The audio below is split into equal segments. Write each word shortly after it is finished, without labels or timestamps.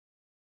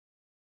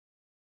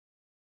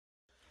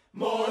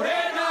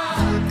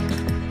Morena.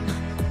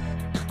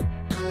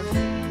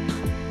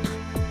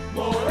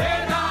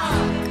 Morena.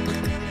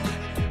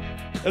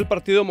 El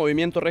partido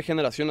Movimiento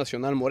Regeneración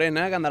Nacional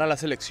Morena ganará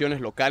las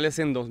elecciones locales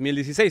en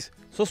 2016,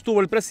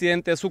 sostuvo el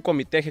presidente de su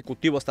comité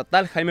ejecutivo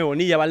estatal, Jaime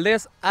Bonilla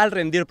Valdez, al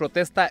rendir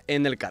protesta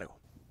en el cargo.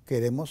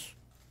 Queremos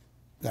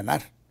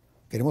ganar,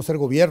 queremos ser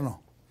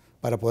gobierno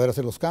para poder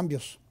hacer los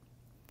cambios.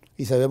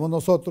 Y sabemos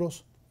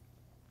nosotros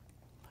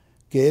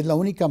que es la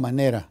única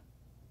manera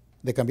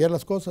de cambiar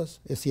las cosas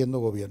es siendo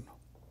gobierno.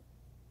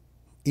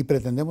 Y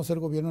pretendemos ser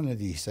gobierno en el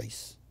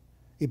 16.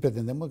 Y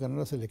pretendemos ganar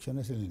las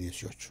elecciones en el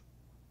 18.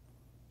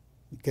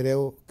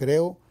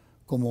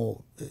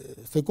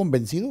 Estoy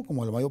convencido,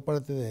 como la mayor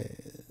parte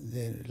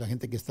de la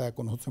gente que está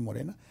con nosotros en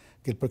Morena,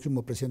 que el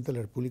próximo presidente de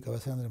la República va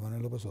a ser Andrés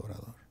Manuel López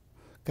Obrador.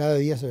 Cada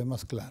día se ve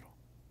más claro.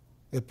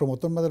 El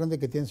promotor más grande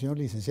que tiene el señor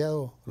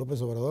licenciado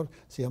López Obrador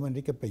se llama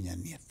Enrique Peña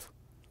Nieto.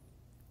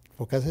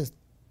 Porque hace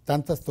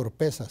tantas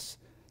torpezas,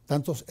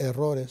 tantos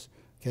errores,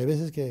 que hay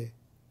veces que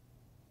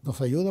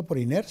nos ayuda por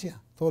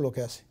inercia todo lo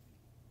que hace.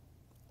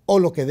 O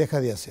lo que deja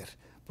de hacer.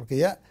 Porque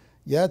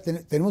ya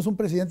tenemos un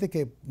presidente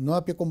que no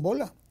da pie con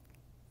bola.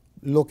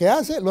 Lo que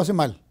hace, lo hace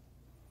mal.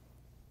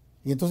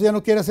 Y entonces ya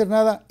no quiere hacer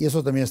nada y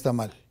eso también está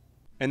mal.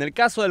 En el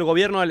caso del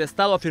gobierno del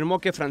estado afirmó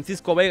que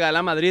Francisco Vega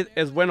La Madrid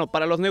es bueno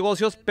para los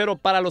negocios, pero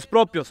para los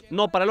propios,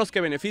 no para los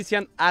que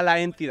benefician a la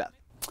entidad.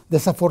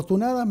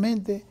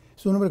 Desafortunadamente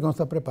es un hombre que no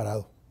está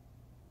preparado.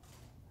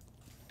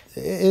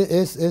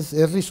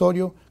 Es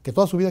risorio que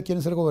toda su vida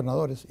quieren ser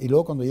gobernadores y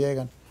luego cuando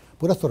llegan,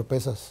 puras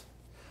torpezas.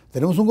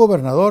 Tenemos un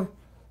gobernador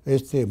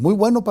muy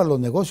bueno para los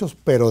negocios,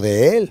 pero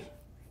de él.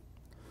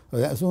 O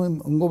sea, es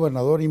un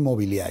gobernador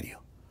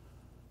inmobiliario.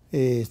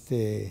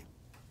 El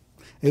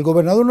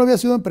gobernador no había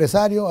sido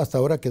empresario hasta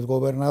ahora que es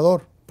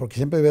gobernador, porque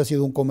siempre había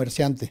sido un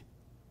comerciante.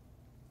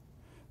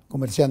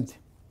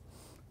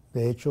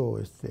 De hecho,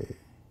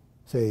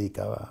 se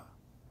dedicaba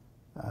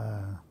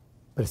a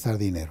prestar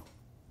dinero.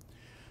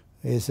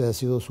 Ese ha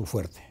sido su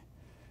fuerte.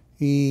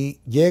 Y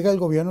llega el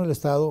gobierno del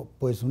estado,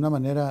 pues de una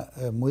manera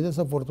muy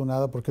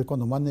desafortunada, porque es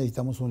cuando más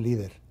necesitamos un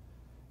líder.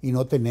 Y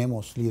no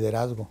tenemos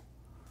liderazgo.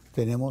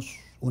 Tenemos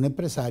un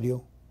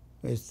empresario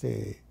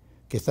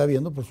que está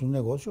viendo por sus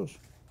negocios.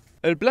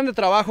 El plan de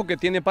trabajo que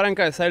tiene para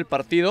encabezar el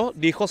partido,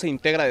 dijo, se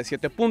integra de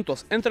 7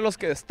 puntos, entre los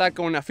que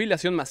destaca una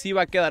afiliación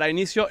masiva que dará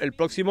inicio el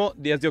próximo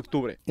 10 de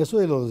octubre. Eso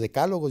de los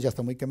decálogos ya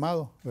está muy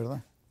quemado,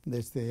 ¿verdad?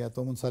 Ya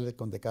todo el mundo sale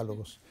con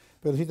decálogos.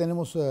 Pero sí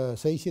tenemos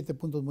 6, 7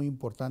 puntos muy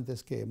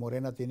importantes que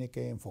Morena tiene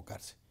que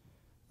enfocarse.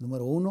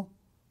 Número 1,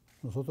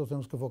 nosotros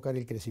tenemos que enfocar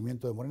el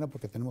crecimiento de Morena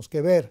porque tenemos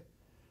que ver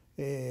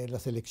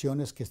las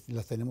elecciones que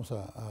las tenemos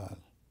a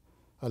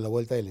la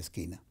vuelta de la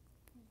esquina.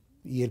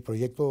 Y el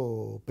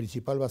proyecto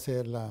principal va a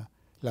ser la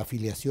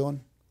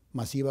afiliación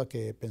masiva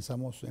que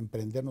pensamos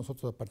emprender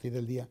nosotros a partir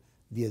del día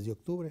 10 de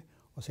octubre,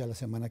 o sea, la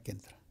semana que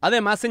entra.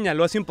 Además,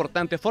 señaló es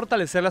importante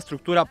fortalecer la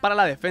estructura para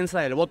la defensa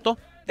del voto,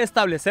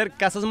 establecer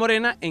casas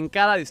Morena en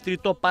cada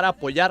distrito para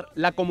apoyar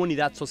la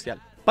comunidad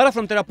social. Para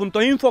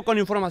Frontera.info, con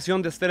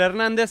información de Esther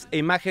Hernández e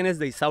imágenes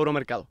de Isauro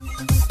Mercado.